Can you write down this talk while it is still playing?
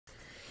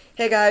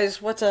Hey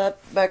guys, what's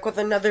up? Back with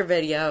another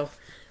video.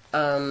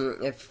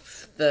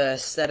 If the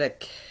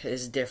aesthetic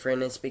is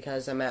different, it's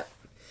because I'm at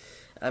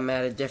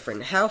a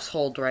different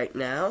household right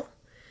now.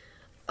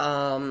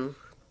 I'm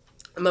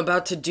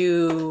about to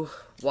do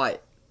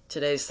what?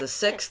 Today's the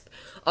 6th,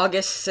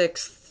 August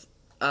 6th,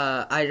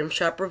 item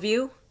shop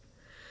review.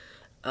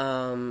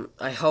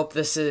 I hope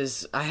this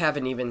is, I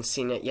haven't even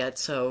seen it yet,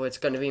 so it's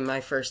going to be my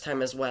first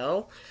time as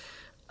well.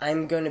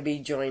 I'm going to be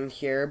joined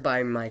here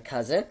by my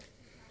cousin.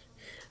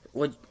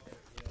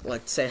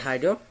 Let's say hi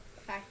to him.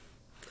 Hi.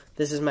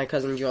 This is my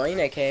cousin Joy,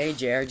 aka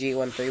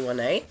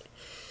JRG1318.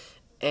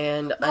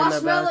 And Wait,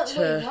 what?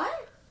 turn up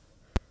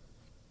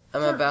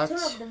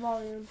the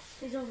volume.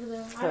 He's over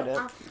there.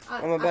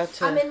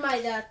 I'm in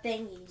my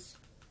thingies.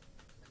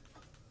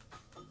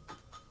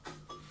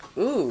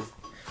 Ooh,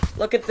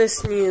 look at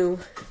this new.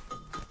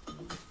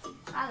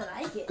 I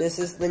like it. This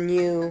is the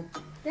new.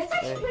 That's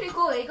actually pretty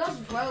cool. It goes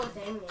well with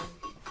Amy.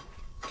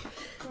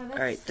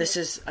 Alright, this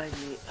is. I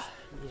need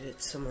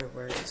it somewhere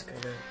where it's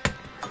gonna.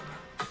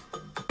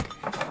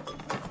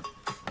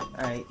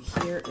 Alright,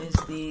 here is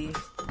the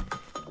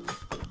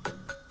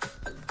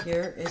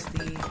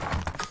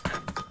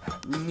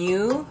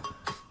new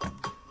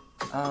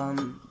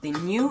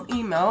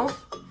emote.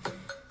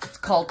 It's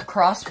called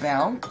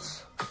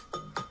crossbounce.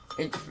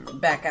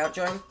 Back out,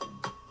 Joy.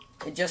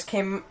 It just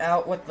came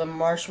out with the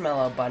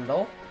marshmallow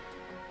bundle.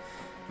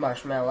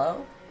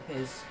 Marshmallow,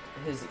 his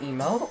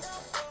emote.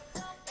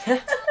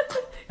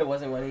 It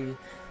wasn't one of you.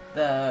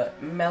 The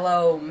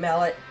mellow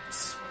mallet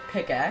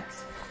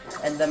pickaxe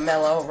and the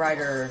mellow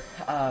rider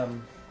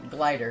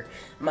glider.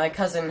 My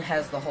cousin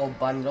has the whole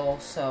bundle,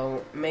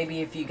 so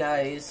maybe if you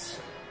guys,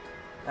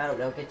 I don't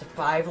know, get to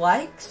 5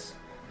 likes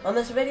on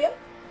this video,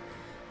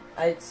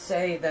 I'd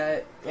say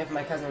that if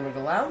my cousin would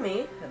allow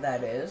me,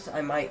 that is,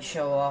 I might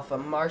show off a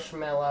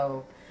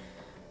marshmallow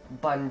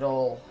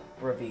bundle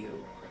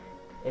review,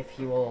 if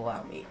he will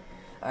allow me.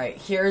 Alright,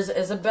 here's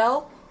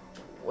Isabel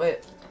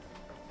with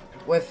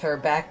her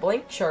back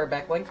bling. Show her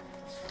back bling.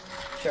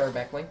 Show her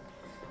back bling.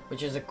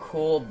 Which is a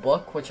cool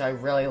book, which I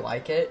really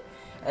like it.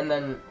 And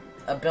then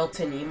a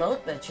built-in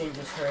emote that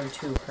changes her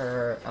into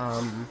her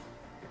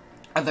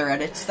other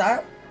edit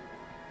style.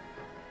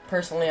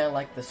 Personally, I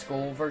like the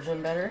school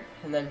version better.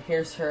 And then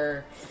here's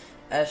her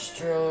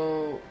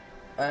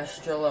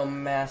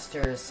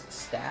Astrolomaster's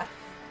staff.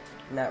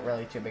 Not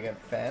really too big of a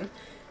fan.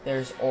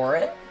 There's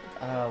Orin,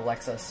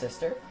 Lexa's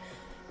sister.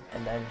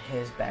 And then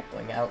his back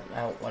bling. I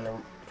don't want to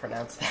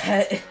pronounce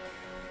that.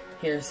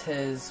 Here's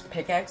his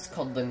pickaxe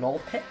called the Knoll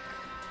Pick.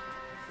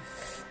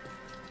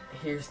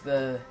 Here's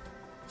the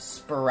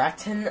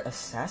Sparatin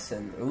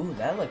Assassin. Ooh,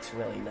 that looks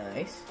really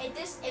nice. If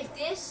this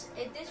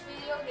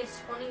video gets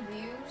 20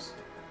 views,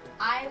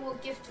 I will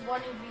gift one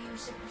of you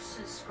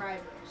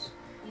subscribers.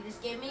 You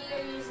just give me your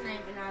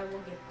username and I will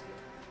gift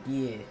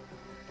you.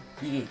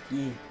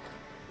 Yeah.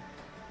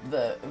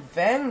 The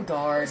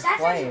Vanguard That's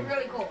Flame. actually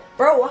really cool.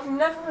 Bro, I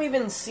never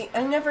even seen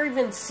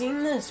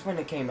this when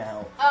it came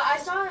out. I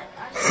saw it.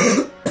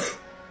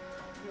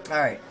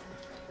 Alright.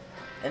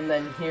 And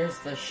then here's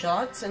the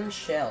Shots and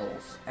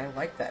Shells. I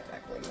like that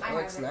backbling. That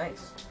looks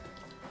nice.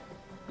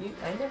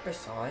 I never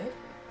saw it.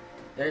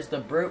 There's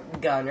the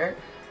Brute Gunner.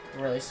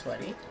 Really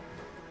sweaty.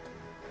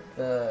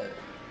 The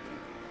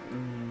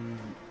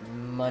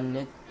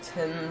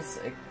Monetans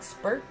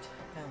Expert.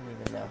 I don't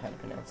even know how to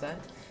pronounce that.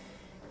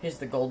 Here's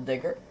the Gold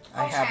Digger.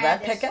 I have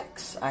that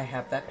pickaxe. I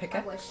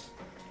wish.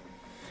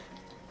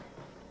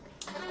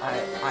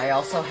 I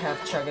also have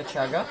Chugga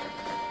Chugga,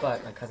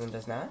 but my cousin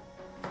does not.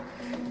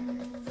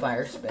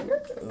 Fire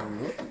Spinner.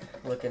 Ooh,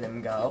 look at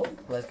him go.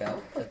 Let's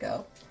go.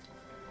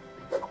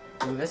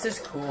 Ooh, this is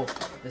cool.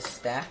 This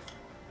staff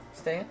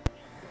stand.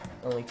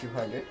 Only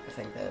 200. I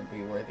think that would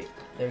be worthy.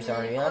 There's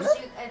Ariana.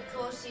 Of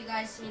course, you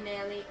guys seen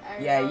Ellie.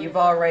 Yeah, you've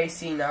already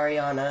seen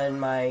Ariana in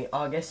my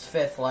August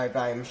 5th live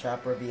item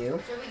shop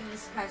review. So we can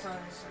just pass on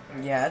this.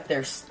 Yeah,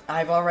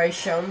 I've already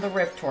shown the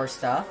Rift Tour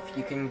stuff.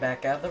 You can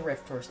back out the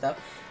Rift Tour stuff.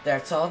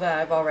 That's all that.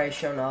 I've already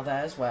shown all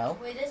that as well.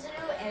 Wait, does it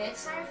do edit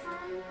side from?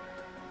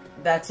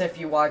 That's if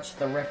you watch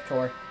the Rift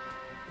Tour.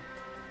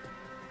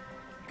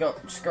 Go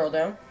scroll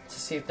down to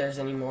see if there's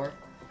any more.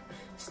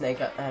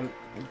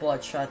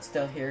 Bloodshot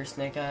still here,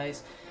 Snake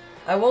Eyes.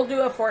 I will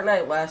do a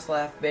Fortnite Last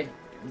Laugh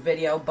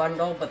video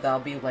bundle, but that'll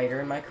be later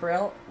in my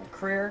career.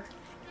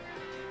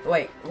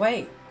 Wait,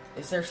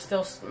 is there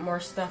still more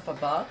stuff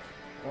above?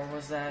 Or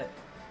was that,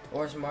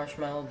 or is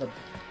Marshmallow the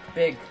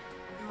big?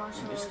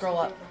 Scroll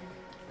up.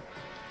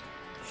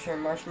 Sure,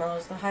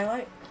 Marshmallow's the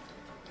highlight?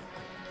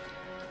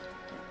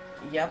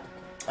 Yep.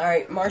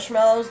 Alright,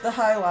 Marshmallow's the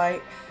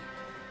highlight.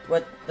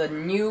 With the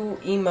new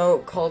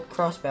emote called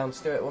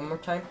crossbounce. Do it one more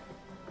time.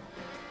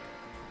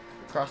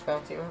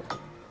 Crossbounce emote.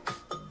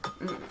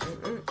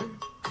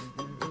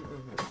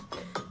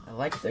 I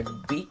like the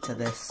beat to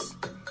this.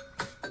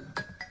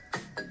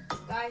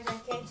 Guys, I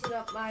can't set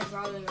up my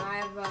volume. I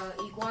have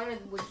iguana,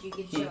 which you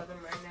can show them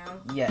right now.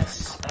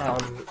 Yes,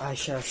 I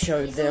shall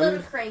show He's them a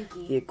little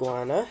cranky. the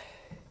iguana.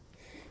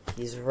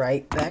 He's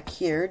right back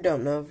here.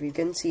 Don't know if you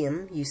can see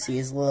him. You see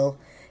his little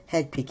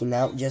head peeking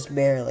out just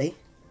barely.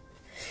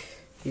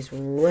 He's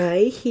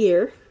right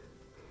here.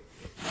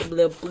 The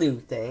little blue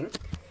thing.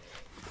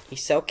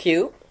 He's so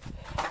cute.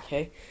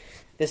 Okay.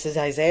 This is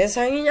Isaiah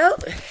signing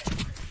out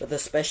with a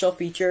special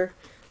feature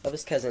of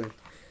his cousin.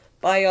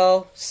 Bye,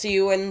 y'all. See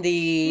you in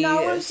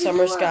the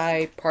Summer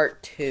Sky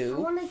Part 2. I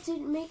wanted to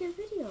make a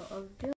video of